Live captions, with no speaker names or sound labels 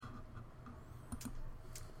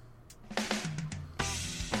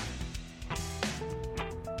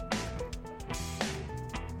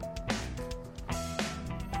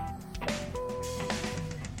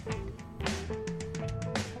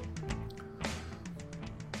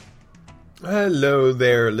Hello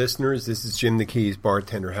there, listeners. This is Jim the Keys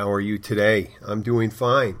bartender. How are you today? I'm doing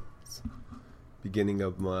fine. It's beginning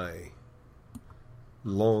of my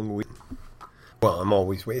long week.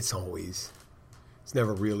 Well, it's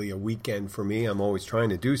never really a weekend for me. I'm always trying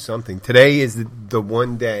to do something. Today is the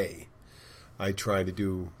one day I try to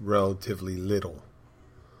do relatively little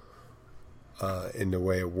in the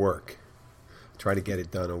way of work. Try to get it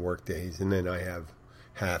done on work days, and then I have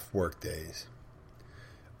half work days.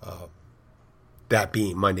 That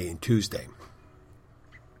being Monday and Tuesday.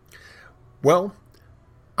 Well,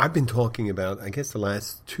 I've been talking about, I guess, the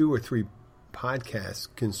last 2 or 3 podcasts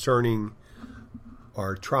concerning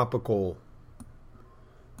our tropical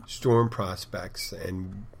storm prospects,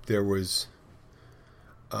 and there was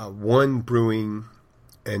one brewing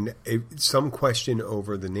and some question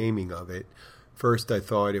over the naming of it. First, I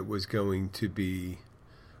thought it was going to be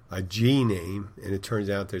a G name, and it turns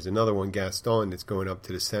out there's another one, Gaston, that's going up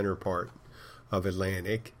to the center part of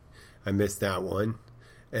Atlantic. I missed that one.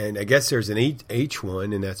 And I guess there's an H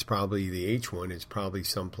one, and that's probably the H one is probably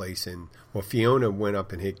someplace Fiona went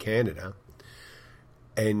up and hit Canada.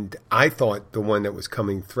 And I thought the one that was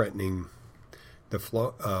coming threatening the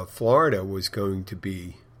Florida was going to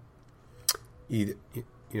be either,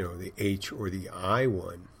 the H or the I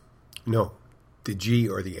one. No, the G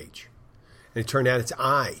or the H. And it turned out it's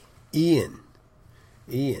I, Ian.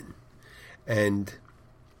 And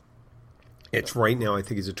it's right now, I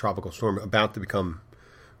think, is a tropical storm about to become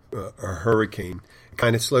a hurricane. It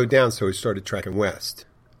kind of slowed down, so it started tracking west.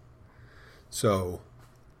 So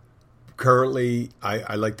currently,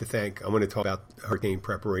 I like to think, I'm going to talk about hurricane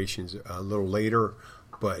preparations a little later,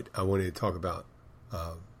 but I wanted to talk about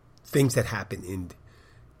things that happen in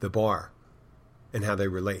the bar and how they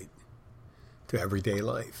relate to everyday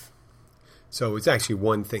life. So it's actually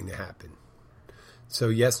one thing that happened. So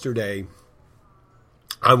yesterday,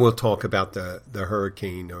 I will talk about the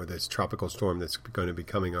hurricane or this tropical storm that's going to be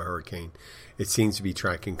becoming a hurricane. It seems to be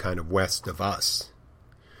tracking kind of west of us,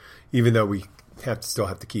 even though we still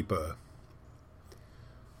have to keep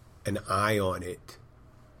an eye on it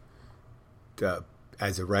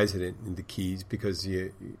as a resident in the Keys, because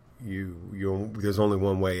there's only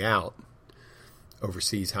one way out,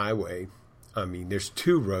 Overseas Highway. I mean, there's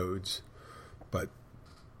 2 roads, but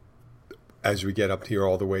as we get up here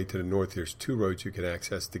all the way to the north, there's 2 roads you can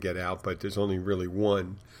access to get out, but there's only really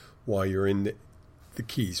one while you're in the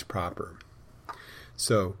Keys proper.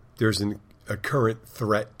 So there's a current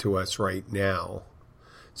threat to us right now.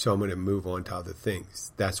 So I'm going to move on to other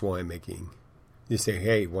things. That's why I'm making. You say,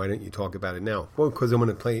 hey, why don't you talk about it now? Well, because I'm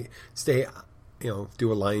going to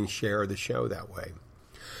do a lion's share of the show that way.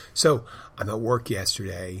 So I'm at work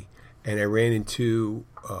yesterday, and I ran into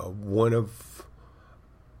one of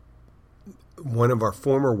our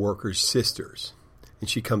former workers' sisters, and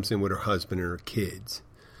she comes in with her husband and her kids,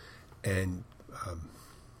 and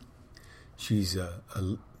she's a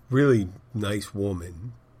really nice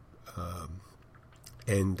woman,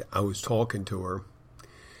 and I was talking to her,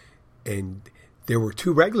 and there were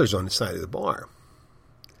 2 regulars on the side of the bar.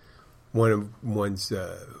 One's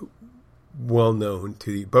well known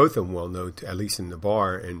to both of them, well known to, at least in the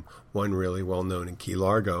bar, and one really well known in Key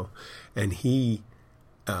Largo, and he.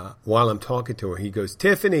 While I'm talking to her, he goes,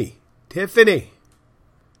 Tiffany. And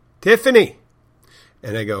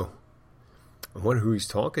I go, I wonder who he's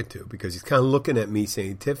talking to, because he's kind of looking at me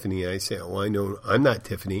saying Tiffany. And I say, I know I'm not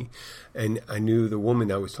Tiffany. And I knew the woman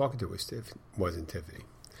I was talking to wasn't Tiffany.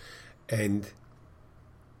 And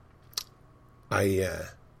I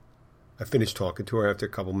finished talking to her after a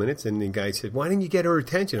couple minutes, and the guy said, why didn't you get her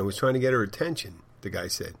attention? I was trying to get her attention, the guy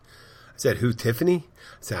said. I said, who, Tiffany?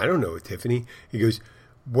 I said, I don't know Tiffany. He goes,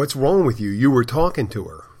 what's wrong with you? You were talking to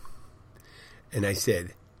her. And I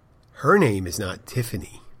said, her name is not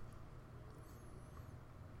Tiffany.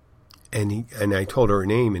 And I told her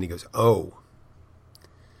name, and he goes, oh.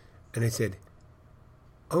 And I said,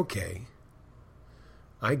 okay,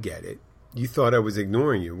 I get it. You thought I was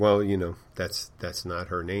ignoring you. Well, that's not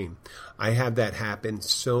her name. I have that happen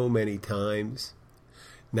so many times,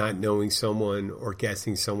 not knowing someone or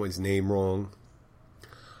guessing someone's name wrong.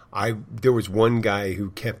 There was one guy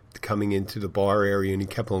who kept coming into the bar area, and he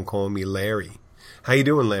kept on calling me Larry. How you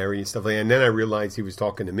doing, Larry? And stuff like that. And then I realized he was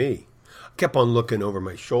talking to me. I kept on looking over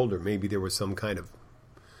my shoulder. Maybe there was some kind of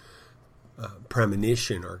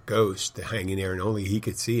premonition or ghost hanging there, and only he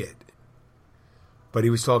could see it. But he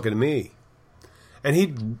was talking to me. And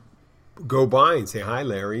he'd go by and say, hi,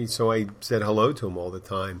 Larry. So I said hello to him all the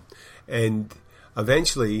time. And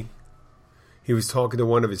eventually, he was talking to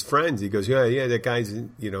one of his friends. He goes, yeah, that guy's,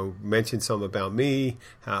 mentioned something about me.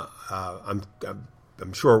 I'm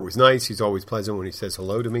sure it was nice. He's always pleasant when he says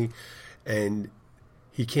hello to me. And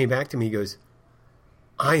he came back to me, he goes,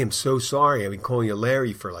 I am so sorry. I've been calling you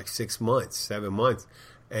Larry for like 6 months, 7 months.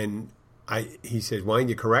 And he said, why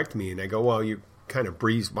didn't you correct me? And I go, well, you kind of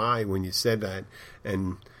breezed by when you said that.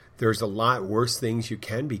 And there's a lot worse things you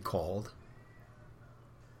can be called.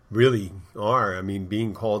 Really are. I mean,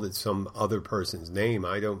 being called at some other person's name,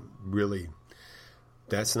 I don't really,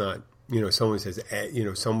 that's not, someone says, Ed,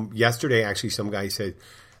 yesterday actually some guy said,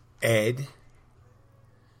 Ed.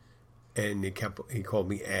 And he called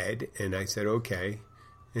me Ed. And I said, okay.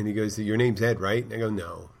 And he goes, your name's Ed, right? And I go,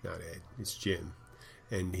 no, not Ed. It's Jim.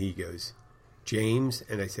 And he goes, James?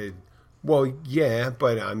 And I said, well, yeah,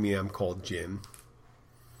 but I mean, I'm called Jim.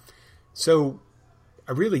 So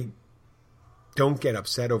I really don't get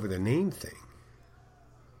upset over the name thing.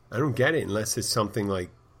 I don't get it unless it's something like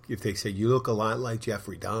if they say, you look a lot like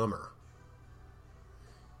Jeffrey Dahmer.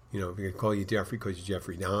 If they call you Jeffrey because you're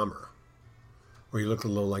Jeffrey Dahmer. Or you look a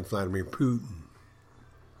little like Vladimir Putin.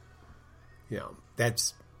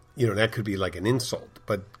 That's... that could be like an insult,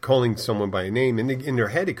 but calling someone by a name, in their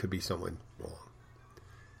head, it could be someone wrong.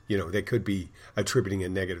 They could be attributing a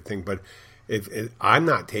negative thing, but if I'm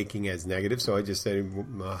not taking it as negative, so I just say,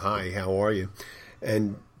 hi, how are you?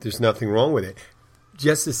 And there's nothing wrong with it.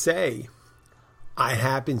 Just to say, it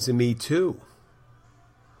happens to me too.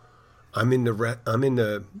 I'm in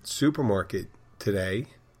the supermarket today.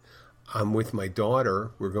 I'm with my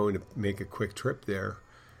daughter. We're going to make a quick trip there,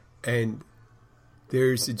 and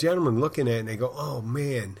there's a gentleman looking at it, and they go, oh,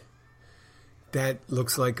 man, that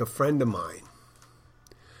looks like a friend of mine.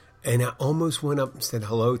 And I almost went up and said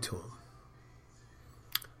hello to him.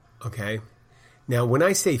 Okay? Now, when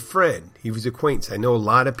I say friend, he was acquaintance. I know a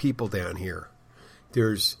lot of people down here.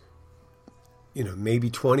 There's, maybe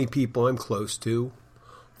 20 people I'm close to,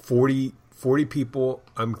 40 people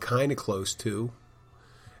I'm kind of close to,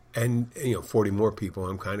 and, 40 more people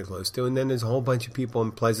I'm kind of close to. And then there's a whole bunch of people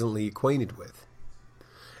I'm pleasantly acquainted with.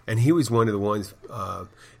 And he was one of the ones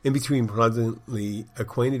in between pleasantly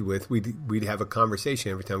acquainted with. We'd have a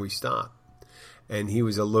conversation every time we stopped. And he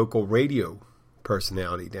was a local radio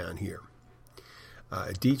personality down here,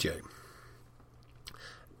 a DJ.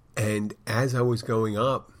 And as I was going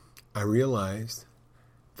up, I realized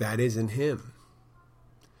that isn't him.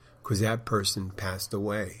 Because that person passed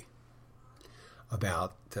away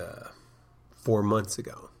about 4 months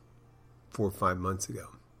ago, 4 or 5 months ago.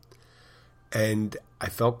 And I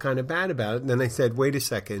felt kind of bad about it. And then I said, wait a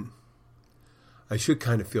second. I should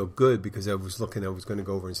kind of feel good because I was going to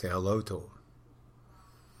go over and say hello to him.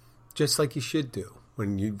 Just like you should do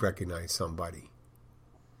when you recognize somebody.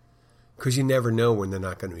 Because you never know when they're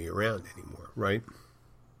not going to be around anymore, right?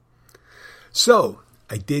 So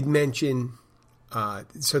I did mention,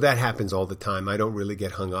 so that happens all the time. I don't really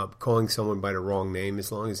get hung up calling someone by the wrong name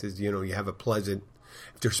as long as you have a pleasant,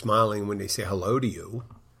 if they're smiling when they say hello to you.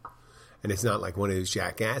 And it's not like one of those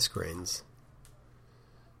jackass grins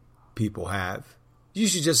people have. You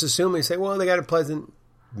should just assume they say, well, they got a pleasant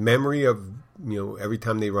memory of, every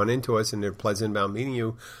time they run into us and they're pleasant about meeting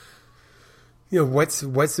you. What's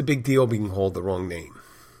the big deal being called the wrong name?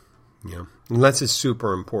 Unless it's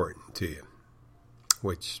super important to you.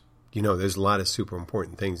 Which, there's a lot of super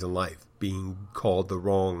important things in life. Being called the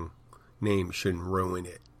wrong name shouldn't ruin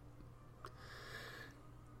it.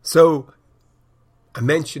 So, I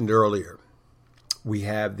mentioned earlier, we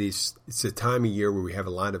have it's a time of year where we have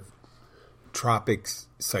a lot of tropics,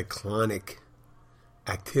 cyclonic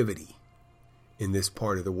activity in this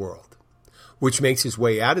part of the world, which makes its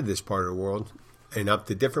way out of this part of the world and up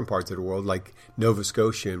to different parts of the world, like Nova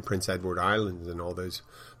Scotia and Prince Edward Islands and all those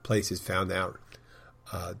places found out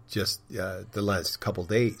just the last couple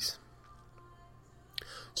days.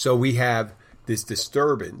 So we have this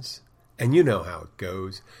disturbance, and you know how it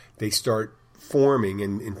goes. They start forming,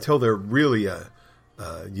 and until they're really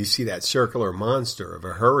you see that circular monster of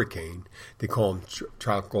a hurricane, they call them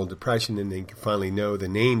tropical depression, and they finally know the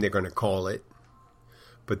name they're going to call it,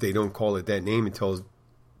 but they don't call it that name until it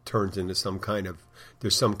turns into some kind of,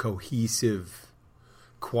 there's some cohesive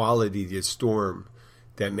quality to the storm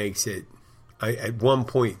that makes it, at one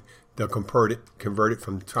point, they'll convert it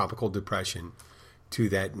from tropical depression to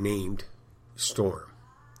that named storm.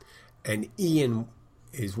 And Ian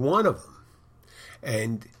is one of them.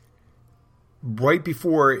 And right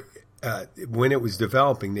before, when it was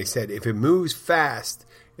developing, they said if it moves fast,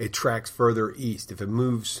 it tracks further east. If it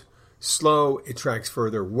moves slow, it tracks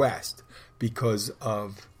further west because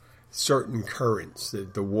of certain currents,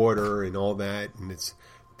 the water and all that, and it's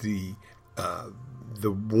the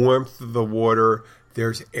warmth of the water.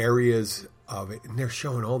 There's areas of it, and they're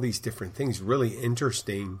showing all these different things. Really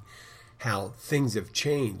interesting how things have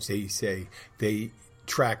changed. They say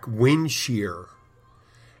track wind shear,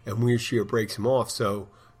 and wind shear breaks them off. So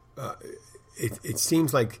it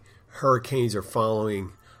seems like hurricanes are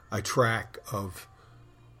following a track of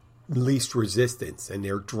least resistance, and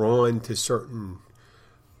they're drawn to certain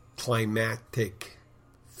climatic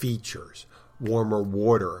features, warmer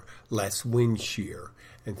water, less wind shear,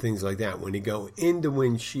 and things like that. When they go into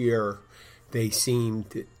wind shear, they seem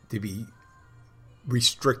to be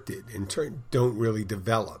restricted and don't really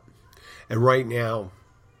develop. And right now,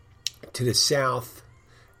 to the south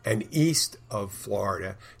and east of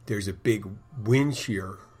Florida, there's a big wind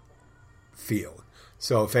shear field.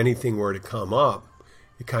 So if anything were to come up,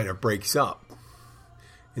 it kind of breaks up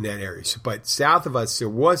in that area. So, but south of us, there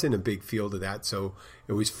wasn't a big field of that, so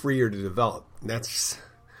it was freer to develop. And that's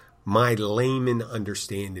my layman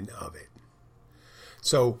understanding of it.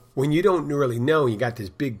 So when you don't really know, you got this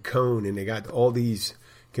big cone, and they got all these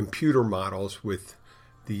computer models with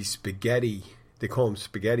these spaghetti, they call them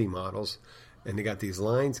spaghetti models, and they got these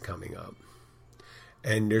lines coming up.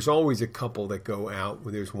 And there's always a couple that go out.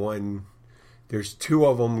 There's two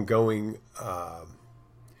of them going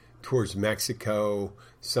towards Mexico,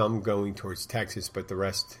 some going towards Texas, but the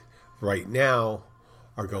rest right now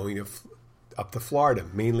are going up to Florida,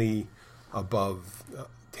 mainly above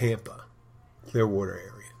Tampa, Clearwater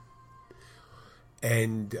area.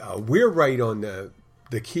 And we're right on the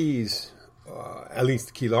Keys, at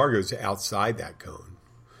least Key Largo is outside that cone.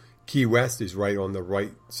 Key West is right on the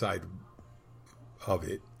right side of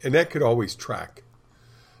it. And that could always track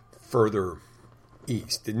further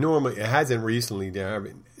east. It hasn't recently. I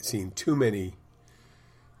haven't seen too many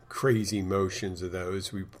crazy motions of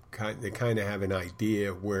those. They kind of have an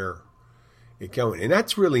idea of where it's going. And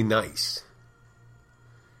that's really nice.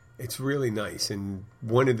 It's really nice. And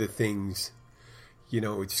one of the things,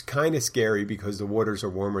 it's kind of scary because the waters are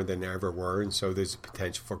warmer than they ever were, and so there's a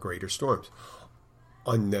potential for greater storms.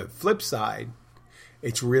 On the flip side,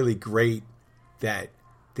 it's really great that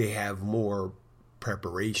they have more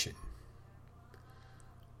preparation.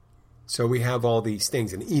 So we have all these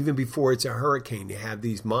things, and even before it's a hurricane, they have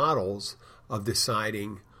these models of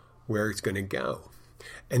deciding where it's going to go.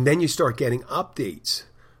 And then you start getting updates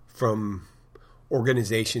from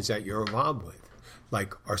organizations that you're involved with,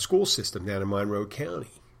 like our school system down in Monroe County.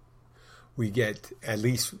 We get, at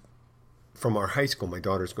least from our high school, my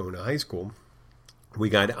daughter's going to high school, we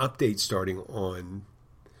got updates starting on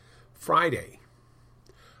Friday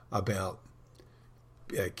about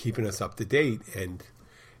keeping us up to date, and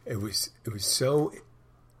it was so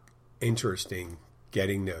interesting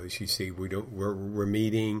getting those. You see, we're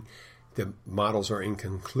meeting. The models are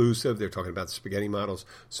inconclusive. They're talking about the spaghetti models,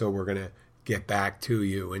 so we're going to get back to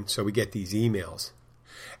you. And so we get these emails.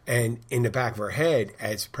 And in the back of our head,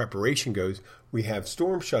 as preparation goes, we have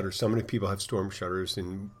storm shutters. Some of the people have storm shutters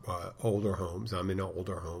in older homes. I'm in an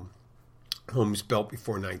older home. Homes built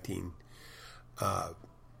before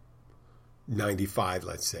 1995,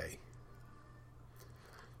 let's say,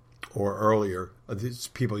 or earlier.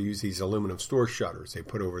 People use these aluminum store shutters they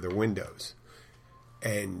put over their windows.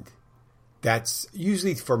 And that's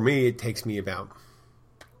usually, for me, it takes me about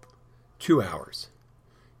 2 hours.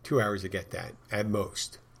 2 hours to get that at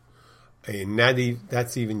most. And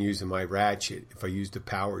that's even using my ratchet. If I used a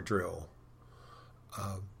power drill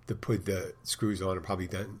to put the screws on, I'm probably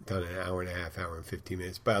done an hour and a half, hour and 15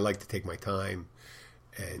 minutes. But I like to take my time,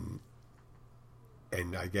 and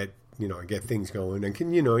I get things going. And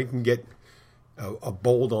you can get a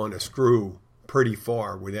bolt on a screw pretty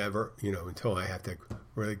far, whatever, until I have to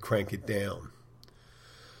really crank it down.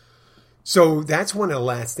 So that's one of the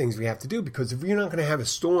last things we have to do, because if you're not going to have a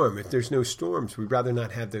storm, if there's no storms, we'd rather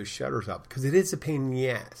not have those shutters up, because it is a pain in the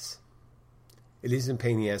ass. It is a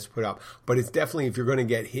pain in the ass to put up. But it's definitely, if you're going to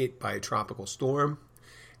get hit by a tropical storm,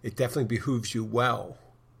 it definitely behooves you well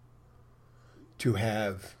to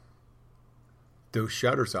have those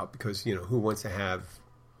shutters up, because, who wants to have,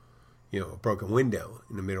 a broken window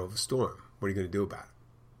in the middle of a storm? What are you going to do about it?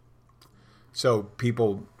 So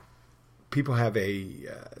people have a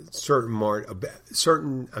certain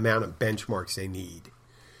amount of benchmarks they need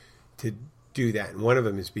to do that, and one of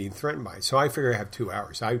them is being threatened by. So I figure I have 2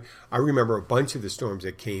 hours. I remember a bunch of the storms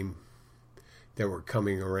that were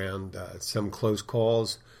coming around. Some close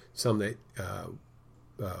calls, some that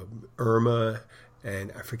Irma,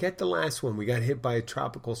 and I forget the last one. We got hit by a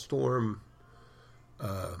tropical storm,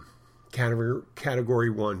 category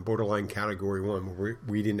 1, borderline category 1, where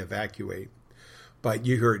we didn't evacuate. But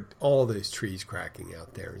you heard all those trees cracking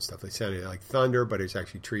out there and stuff. They sounded like thunder, but it's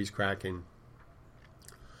actually trees cracking.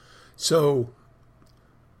 So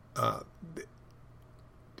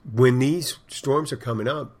when these storms are coming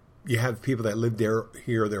up, you have people that live there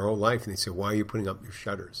here their whole life, and they say, "Why are you putting up your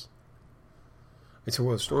shutters?" I said,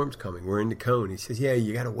 "Well, the storm's coming. We're in the cone." He says, "Yeah,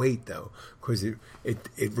 you got to wait though, because it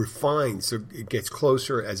refines. So it gets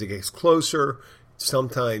closer. As it gets closer,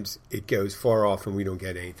 sometimes it goes far off, and we don't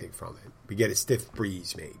get anything from it. We get a stiff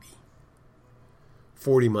breeze, maybe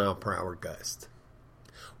 40-mile-per-hour gust,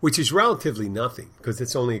 which is relatively nothing because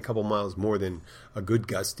it's only a couple miles more than a good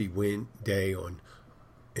gusty wind day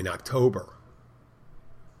in October."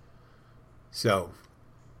 So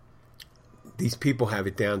these people have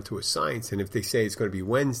it down to a science, and if they say it's going to be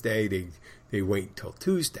Wednesday, they wait till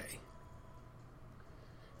Tuesday.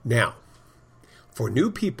 Now, for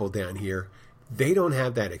new people down here, they don't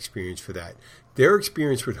have that experience for that. Their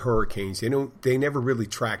experience with hurricanes, they never really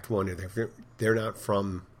tracked one, and they're not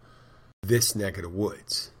from this neck of the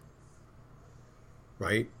woods,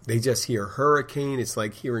 right? They just hear hurricane. It's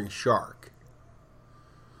like hearing shark.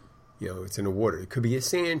 It's in the water. It could be a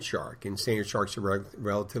sand shark, and sand sharks are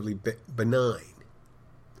relatively benign.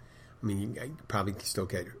 I mean, you probably still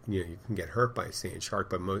get, you can get hurt by a sand shark,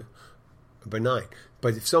 but benign.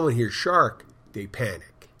 But if someone hears shark, they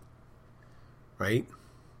panic, right?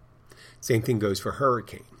 Same thing goes for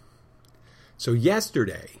hurricane. So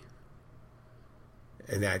yesterday,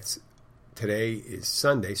 and today is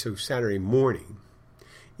Sunday, so Saturday morning,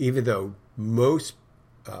 even though most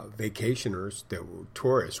vacationers,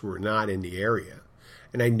 tourists, were not in the area.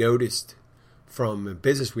 And I noticed from the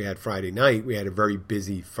business we had Friday night, we had a very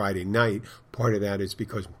busy Friday night. Part of that is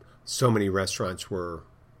because so many restaurants were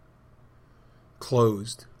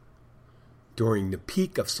closed during the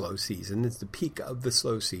peak of slow season. It's the peak of the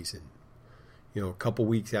slow season, a couple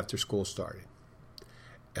weeks after school started.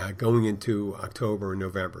 Going into October and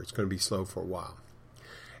November, it's going to be slow for a while.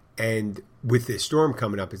 And with this storm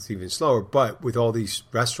coming up, it's even slower. But with all these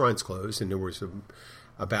restaurants closed, and there was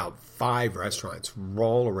about 5 restaurants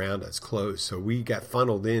all around us closed, so we got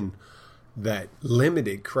funneled in that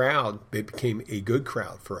limited crowd. It became a good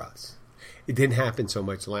crowd for us. It didn't happen so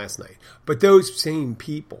much last night. But those same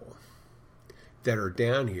people that are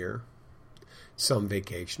down here, some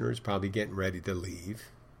vacationers probably getting ready to leave.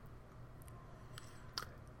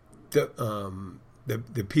 The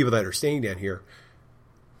people that are staying down here,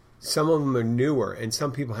 some of them are newer, and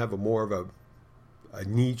some people have more of a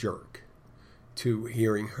knee-jerk to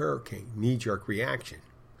hearing hurricane, knee-jerk reaction.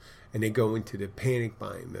 And they go into the panic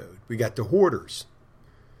buying mode. We got the hoarders,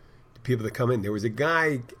 the people that come in. There was a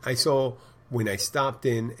guy I saw when I stopped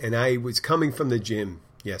in, and I was coming from the gym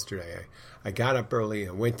yesterday. I got up early,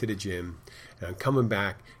 I went to the gym, and I'm coming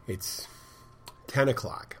back. It's 10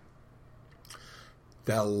 o'clock.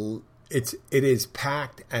 It is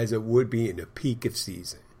packed as it would be in the peak of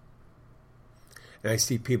season. And I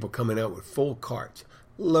see people coming out with full carts,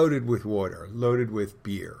 loaded with water, loaded with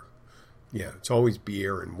beer. It's always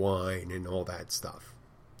beer and wine and all that stuff.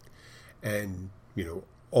 And,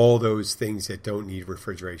 all those things that don't need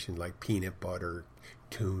refrigeration, like peanut butter,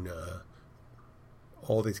 tuna,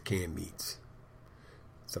 all these canned meats,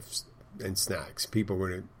 stuff, and snacks. People are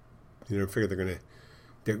going to, figure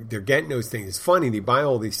they're getting those things. It's funny, they buy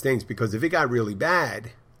all these things because if it got really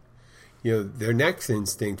bad, their next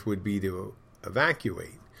instinct would be to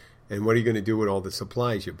evacuate. And what are you going to do with all the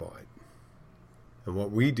supplies you bought? And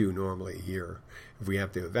what we do normally here, if we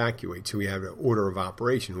have to evacuate, so we have an order of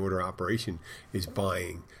operation. Order of operation is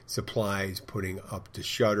buying supplies, putting up the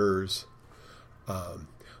shutters.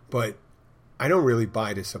 But I don't really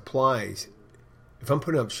buy the supplies. If I'm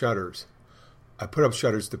putting up shutters, I put up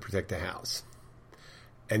shutters to protect the house.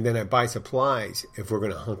 And then I buy supplies if we're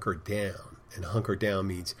going to hunker down. And hunker down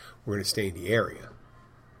means we're going to stay in the area.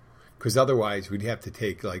 Because otherwise we'd have to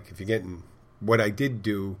take, if you're getting, what I did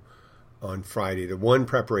do on Friday, the one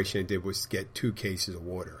preparation I did was get 2 cases of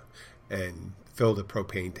water and fill the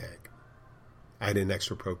propane tank. I had an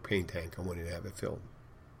extra propane tank. I wanted to have it filled.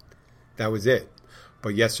 That was it.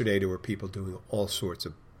 But yesterday there were people doing all sorts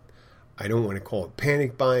of, I don't want to call it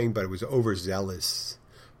panic buying, but it was overzealous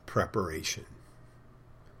preparation.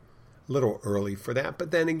 A little early for that,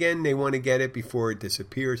 but then again, they want to get it before it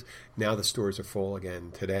disappears. Now the stores are full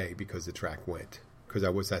again today because the track went. Because I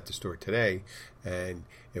was at the store today, and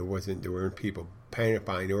there weren't people panic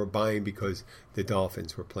buying. They were buying because the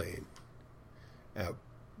Dolphins were playing at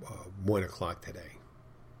 1 o'clock today.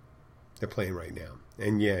 They're playing right now.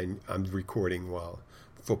 And yeah, I'm recording while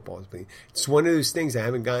football is playing. It's one of those things I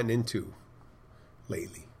haven't gotten into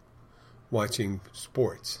lately, watching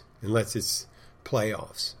sports, unless it's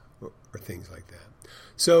playoffs or things like that.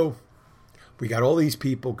 So we got all these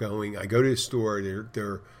people going. I go to the store.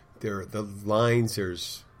 They're the lines.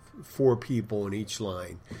 There's 4 people in each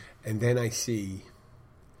line, and then I see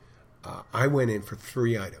I went in for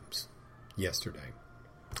 3 items yesterday.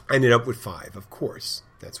 I ended up with 5, of course.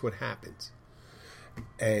 That's what happens.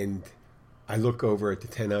 And I look over at the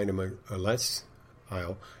 10 item or less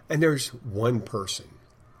aisle, and there's one person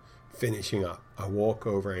finishing up. I walk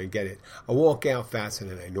over and get it. I walk out faster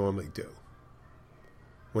than I normally do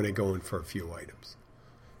when I go in for a few items.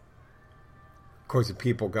 Of course, if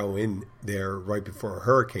people go in there right before a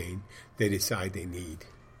hurricane, they decide they need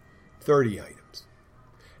 30 items.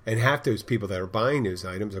 And half those people that are buying those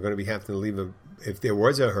items are going to be having to leave them. If there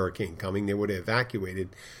was a hurricane coming, they would have evacuated.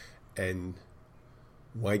 And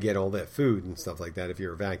why get all that food and stuff like that if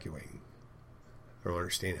you're evacuating? I don't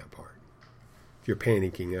understand that part. If you're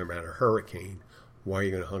panicking about a hurricane, why are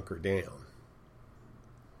you going to hunker down?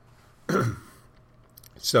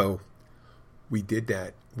 So we did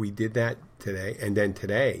that. We did that today. And then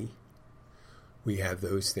today, we have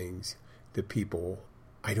those things that people,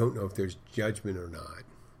 I don't know if there's judgment or not,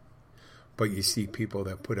 but you see people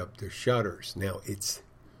that put up their shutters. Now, it's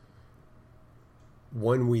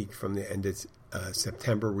 1 week from the end of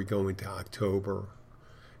September. We go into October,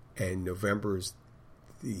 and November is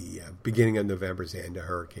the beginning of November is the end of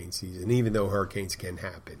hurricane season. Even though hurricanes can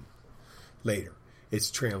happen later,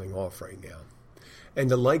 it's trailing off right now. And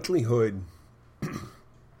the likelihood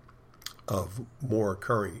of more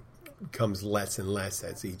occurring becomes less and less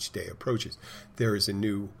as each day approaches. There is a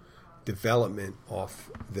new development off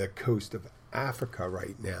the coast of Africa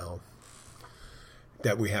right now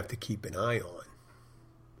that we have to keep an eye on.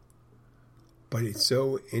 But it's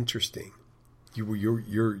so interesting.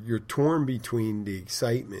 You're torn between the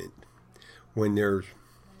excitement when there's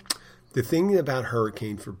the thing about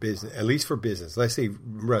hurricane for business, at least for business. Let's say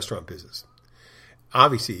restaurant business.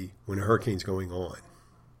 Obviously, when a hurricane's going on,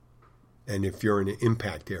 and if you're in an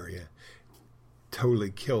impact area,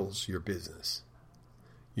 totally kills your business.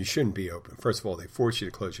 You shouldn't be open. First of all, they force you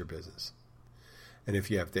to close your business. And if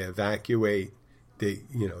you have to evacuate, they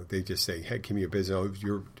just say, "Hey, give me your business."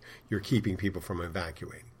 Oh, you're keeping people from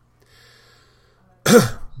evacuating.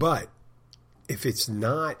 But if it's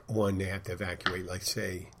not one they have to evacuate, like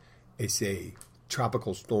say it's a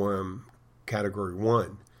tropical storm category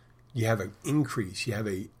 1, you have an increase. You have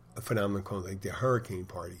a phenomenon called like the hurricane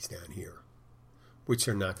parties down here, which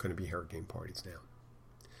are not going to be hurricane parties now.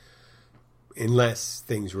 Unless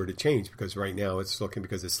things were to change, because right now it's looking,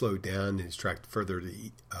 because it's slowed down and it's tracked further to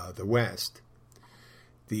the west,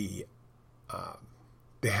 they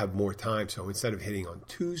have more time. So instead of hitting on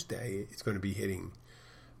Tuesday, it's going to be hitting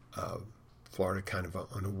Florida kind of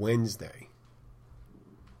on a Wednesday.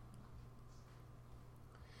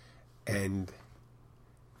 And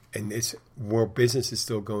this world business is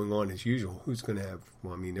still going on as usual. Who's going to have,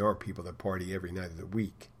 well, I mean, there are people that party every night of the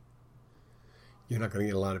week. You're not going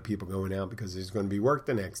to get a lot of people going out because there's going to be work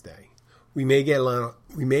the next day. We may get a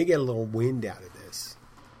little wind out of this.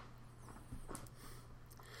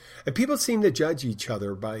 And people seem to judge each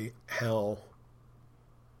other by how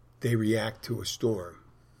they react to a storm.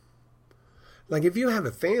 Like if you have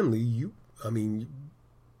a family,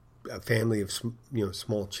 a family of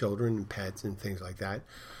small children and pets and things like that,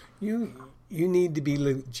 you need to be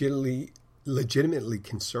legitimately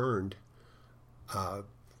concerned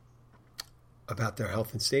about their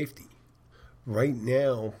health and safety. Right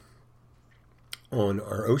now, on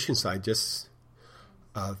our ocean side, just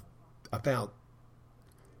about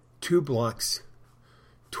 2 blocks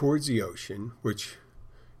towards the ocean, which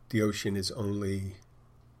the ocean is only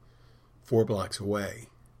 4 blocks away,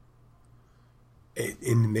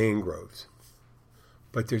 in the mangroves.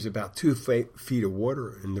 But there's about 2 feet of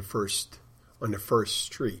water on the first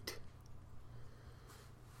street.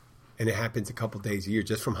 And it happens a couple days a year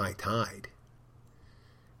just from high tide.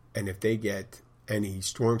 And if they get any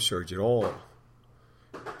storm surge at all,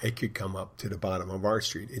 it could come up to the bottom of our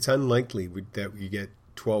street. It's unlikely that we get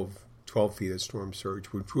 12 feet of storm surge,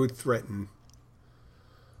 which would threaten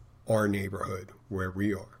our neighborhood where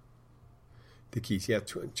we are. The Keys,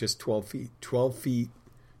 just 12 feet. 12 feet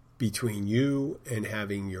between you and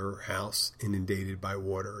having your house inundated by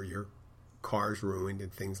water or your cars ruined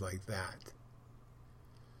and things like that.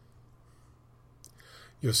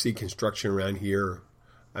 You'll see construction around here.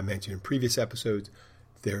 I mentioned in previous episodes,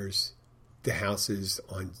 there's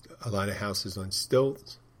a lot of houses on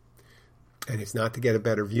stilts. And it's not to get a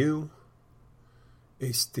better view.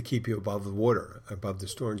 It's to keep you above the water, above the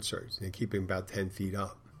storm surge. They keep them about 10 feet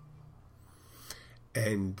up.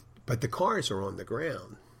 But the cars are on the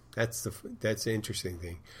ground. That's the interesting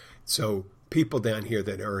thing. So people down here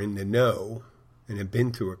that are in the know and have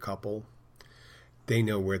been to a couple, they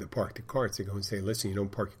know where to park the cars. They go and say, listen, you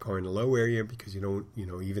don't park your car in the low area because you don't,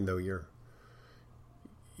 even though you're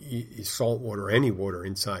salt water, any water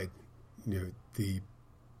inside the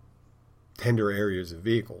tender areas of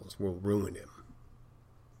vehicles will ruin him.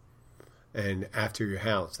 And after your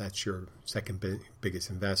house, that's your second biggest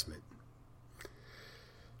investment.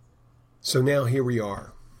 So now here we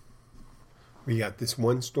are. We got this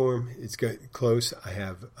one storm. It's getting close. I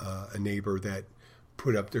have a neighbor that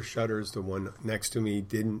put up their shutters. The one next to me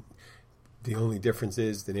didn't. The only difference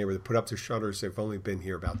is the neighbor that put up their shutters, they've only been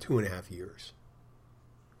here about 2.5 years.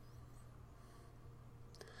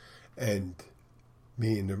 And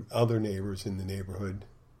me and the other neighbors in the neighborhood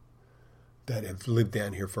that have lived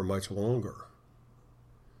down here for much longer,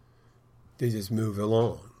 they just move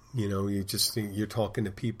along. You're talking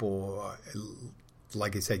to people.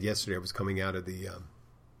 Like I said yesterday, I was coming out of the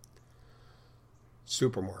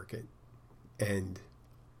supermarket, and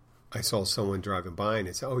I saw someone driving by, and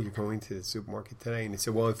I said, "Oh, you're going to the supermarket today?" And they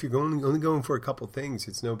said, "Well, if you're only going for a couple of things,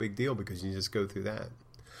 it's no big deal because you just go through that."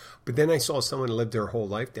 But then I saw someone who lived their whole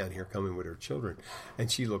life down here coming with her children,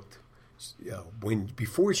 and she looked,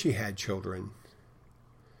 before she had children,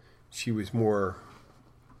 she was more,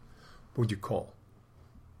 what would you call,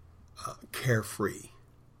 carefree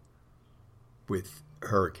with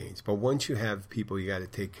hurricanes. But once you have people you got to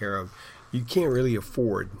take care of, you can't really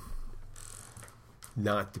afford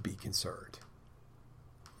not to be concerned.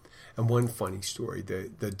 And one funny story,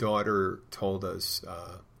 the daughter told us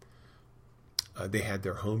they had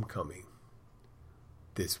their homecoming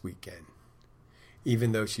this weekend.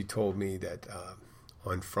 Even though she told me that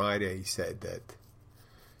on Friday said that,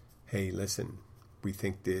 hey, listen, we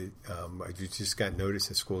think that I just got notice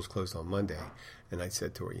that school's closed on Monday. And I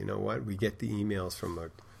said to her, you know what? We get the emails from a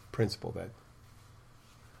principal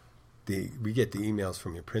we get the emails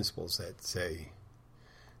from your principals that say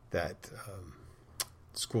that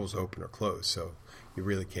school's open or closed. So you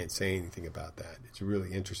really can't say anything about that. It's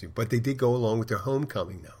really interesting. But they did go along with their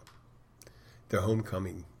homecoming now. Their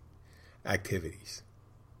homecoming activities.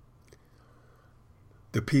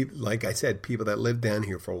 The people, like I said, people that live down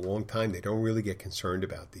here for a long time, they don't really get concerned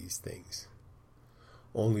about these things.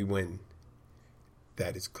 Only when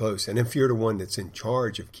that is close. And if you're the one that's in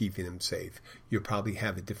charge of keeping them safe, you'll probably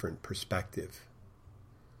have a different perspective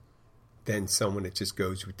than someone that just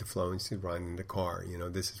goes with the flow and says, riding in the car.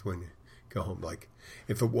 This is when you go home. Like,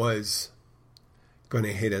 if it was going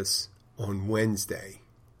to hit us on Wednesday,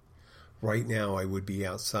 right now I would be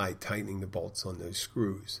outside tightening the bolts on those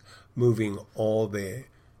screws, moving all the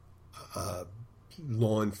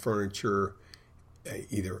lawn furniture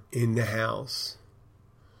either in the house.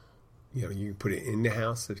 You can put it in the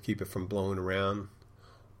house to keep it from blowing around,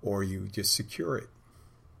 or you just secure it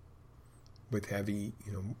with heavy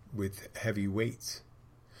weights.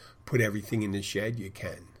 Put everything in the shed you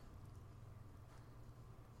can,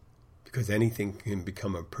 because anything can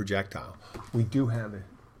become a projectile. We do have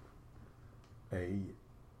a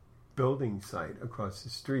building site across the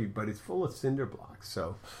street, but it's full of cinder blocks,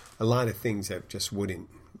 so a lot of things that just wouldn't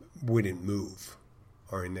move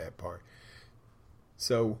are in that part.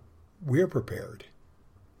 So we're prepared,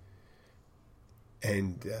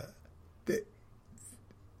 and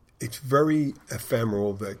it's very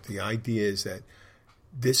ephemeral. That the idea is that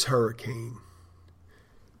this hurricane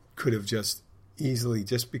could have just easily,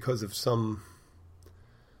 just because of some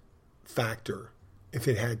factor, if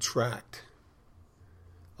it had tracked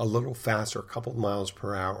a little faster, a couple miles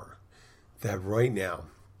per hour, that right now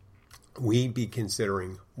we'd be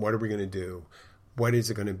considering, what are we going to do? What is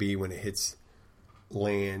it going to be when it hits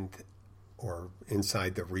land or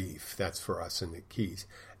inside the reef? That's for us in the Keys.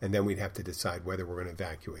 And then we'd have to decide whether we're going to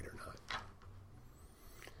evacuate or not.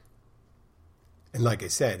 And like I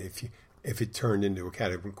said, if it turned into a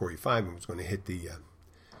Category 5 and was going to hit the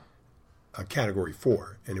Category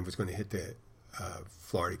 4 and it was going to hit the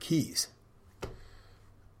Florida Keys,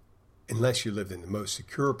 unless you lived in the most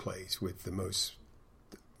secure place with the most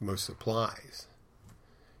supplies,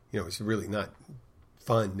 it's really not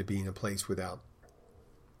fun to be in a place without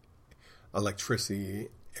electricity,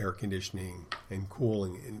 air conditioning, and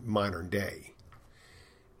cooling in modern day.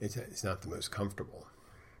 It's not the most comfortable.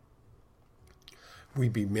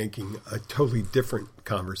 We'd be making a totally different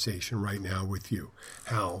conversation right now with you.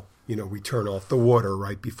 How, we turn off the water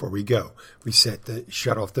right before we go. We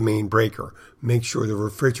shut off the main breaker. Make sure the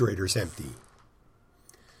refrigerator's empty.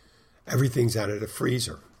 Everything's out of the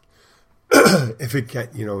freezer. If it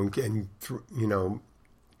get,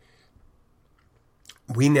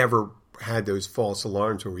 we never had those false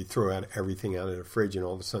alarms where we threw out everything out of the fridge and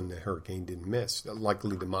all of a sudden the hurricane didn't miss.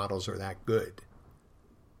 Luckily, the models are that good.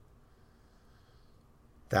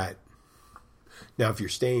 Now, if you're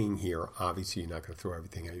staying here, obviously you're not going to throw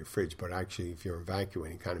everything out of your fridge, but actually if you're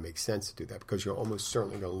evacuating, it kind of makes sense to do that because you're almost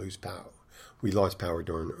certainly going to lose We lost power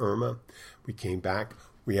during Irma. We came back.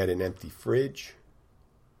 We had an empty fridge,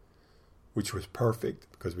 which was perfect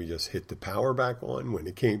because we just hit the power back on. When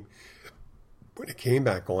it came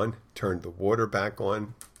back on, turned the water back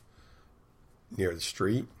on near the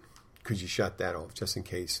street because you shut that off just in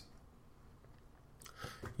case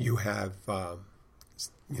you have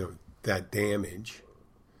that damage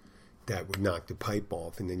that would knock the pipe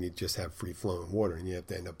off, and then you just have free-flowing water, and you have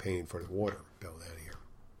to end up paying for the water bill down here.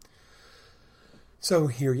 So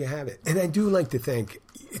here you have it. And I do like to think,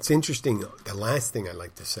 it's interesting, the last thing I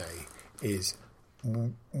like to say is,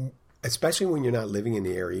 especially when you're not living in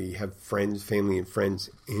the area, you have friends, family and friends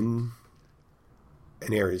in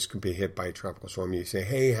an area that could be hit by a tropical storm. You say,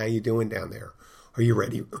 hey, how you doing down there? Are you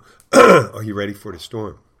ready? Are you ready for the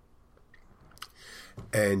storm?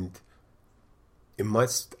 And it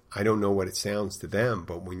must, I don't know what it sounds to them,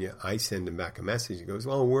 but when I send them back a message, it goes,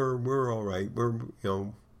 well, we're all right. We're,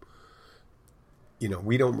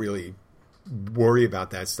 we don't really worry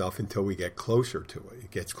about that stuff until we get closer to it.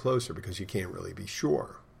 It gets closer because you can't really be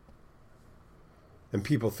sure. And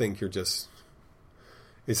people think you're just,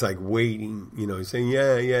 it's like waiting, saying,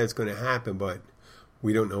 yeah, it's going to happen, but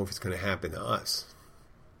we don't know if it's going to happen to us.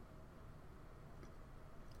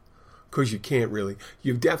 Because you can't really,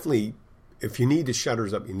 you definitely, if you need the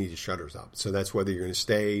shutters up, you need the shutters up. So that's whether you're going to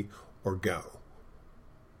stay or go.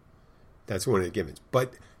 That's one of the givens.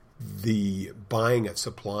 But the buying of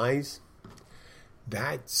supplies,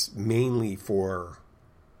 that's mainly for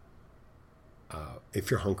if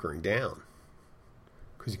you're hunkering down.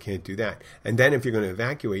 Because you can't do that. And then if you're going to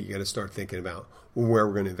evacuate, you got to start thinking about where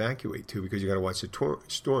we're going to evacuate to, because you got to watch the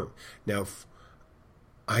storm. Now, if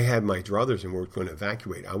I had my druthers and we're going to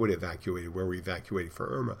evacuate, I would have evacuated where we evacuated for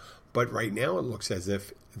Irma. But right now it looks as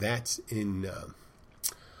if that's in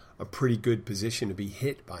a pretty good position to be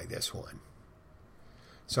hit by this one.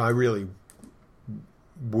 So I really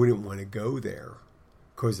wouldn't want to go there,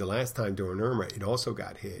 because the last time during Irma, it also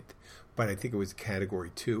got hit. But I think it was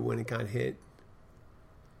Category 2 when it got hit.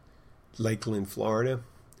 Lakeland, Florida.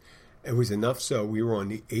 It was enough so we were on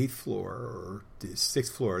the 8th floor or the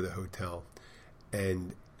 6th floor of the hotel,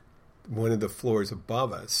 and one of the floors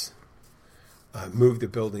above us moved the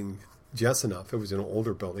building just enough. It was an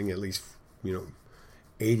older building, at least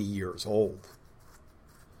 80 years old,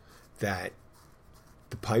 that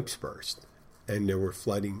the pipes burst and there were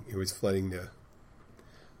flooding. It was flooding the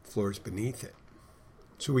floors beneath it.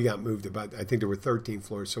 So we got moved about, I think there were 13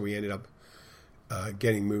 floors, so we ended up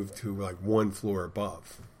getting moved to like one floor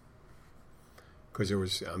above, because there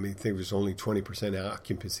was, I think there was only 20%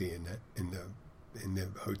 occupancy in the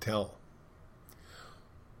hotel.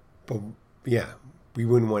 But yeah, we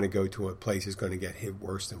wouldn't want to go to a place that's going to get hit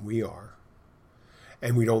worse than we are.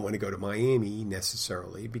 And we don't want to go to Miami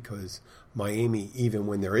necessarily, because Miami, even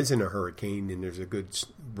when there isn't a hurricane and there's a good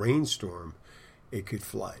rainstorm, it could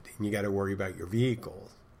flood. And you got to worry about your vehicle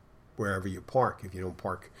wherever you park. If you don't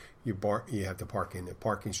park, you have to park in the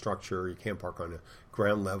parking structure. You can't park on the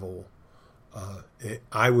ground level.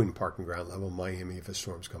 I wouldn't park in ground level in Miami if a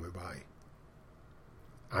storm's coming by.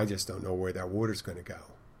 I just don't know where that water's going to go.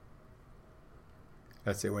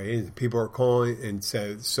 That's the way it is. People are calling and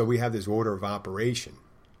said, so we have this order of operation.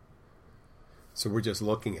 So we're just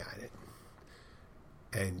looking at it.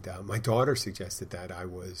 And my daughter suggested that. I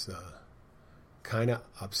was kind of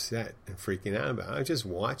upset and freaking out about it. I was just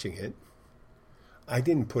watching it. I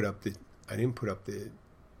didn't put up the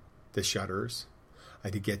shutters. I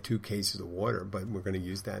did get 2 cases of water, but we're going to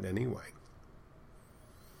use that anyway.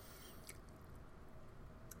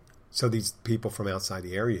 So these people from outside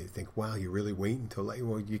the area think, wow, you're really waiting until late.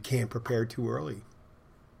 Well, you can't prepare too early.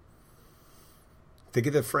 Think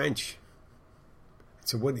of the French.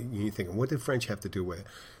 So what are you thinking? What did the French have to do with it?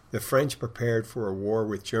 The French prepared for a war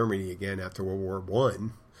with Germany again after World War I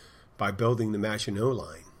by building the Maginot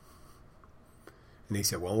Line. And they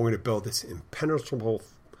said, well, we're going to build this impenetrable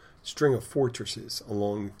string of fortresses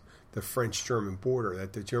along the French-German border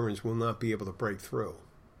that the Germans will not be able to break through.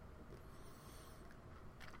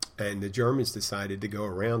 And the Germans decided to go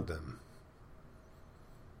around them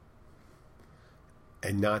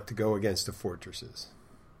and not to go against the fortresses.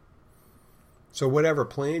 So whatever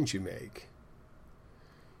plans you make,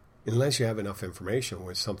 unless you have enough information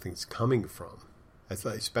where something's coming from,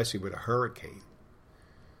 especially with a hurricane,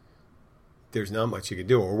 there's not much you can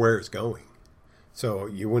do, or where it's going. So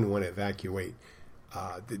you wouldn't want to evacuate.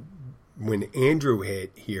 When Andrew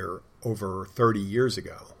hit here over 30 years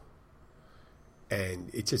ago,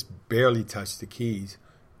 and it just barely touched the Keys,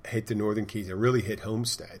 hit the Northern Keys. It really hit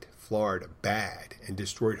Homestead, Florida, bad, and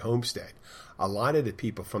destroyed Homestead. A lot of the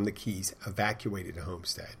people from the Keys evacuated to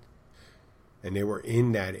Homestead. and they were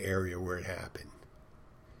in that area where it happened.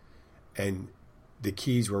 And the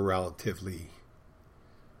Keys were relatively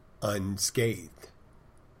unscathed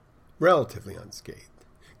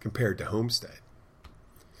compared to Homestead.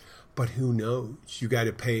 But who knows? You got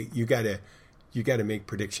to make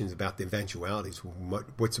predictions about the eventualities.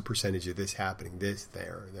 What's the percentage of this happening? This,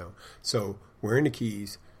 there, So we're in the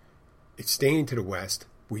Keys. It's staying to the west.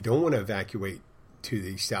 We don't want to evacuate to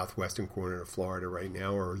the southwestern corner of Florida right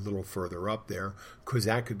now, or a little further up there, because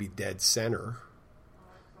that could be dead center.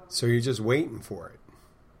 So you're just waiting for it.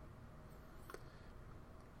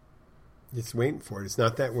 It's waiting for it. It's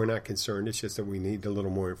not that we're not concerned. It's just that we need a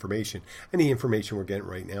little more information. And the information we're getting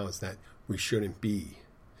right now is that we shouldn't be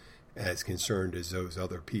as concerned as those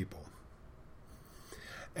other people.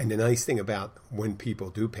 And the nice thing about when people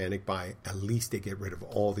do panic buy, at least they get rid of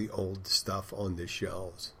all the old stuff on the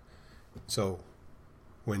shelves. So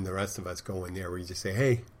when the rest of us go in there, we just say,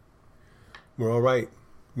 hey, we're all right.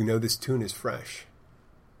 We know this tuna is fresh.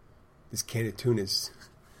 This can of tuna is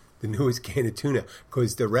the newest can of tuna,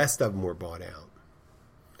 because the rest of them were bought out.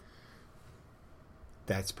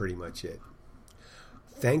 That's pretty much it.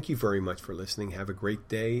 Thank you very much for listening. Have a great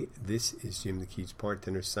day. This is Jim the Keys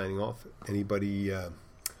Bartender signing off. Anybody,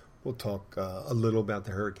 we'll talk a little about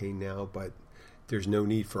the hurricane now, but there's no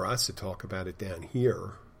need for us to talk about it down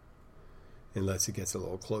here unless it gets a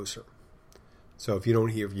little closer. So if you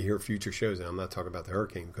hear future shows, and I'm not talking about the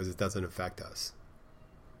hurricane because it doesn't affect us.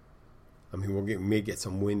 I mean, we may get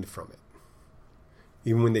some wind from it.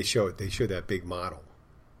 Even when they show it, they show that big model.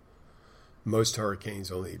 Most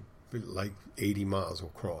hurricanes only like 80 miles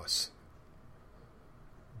will cross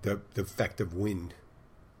the effective wind.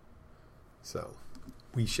 So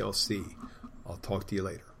we shall see. I'll talk to you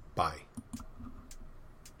later. Bye.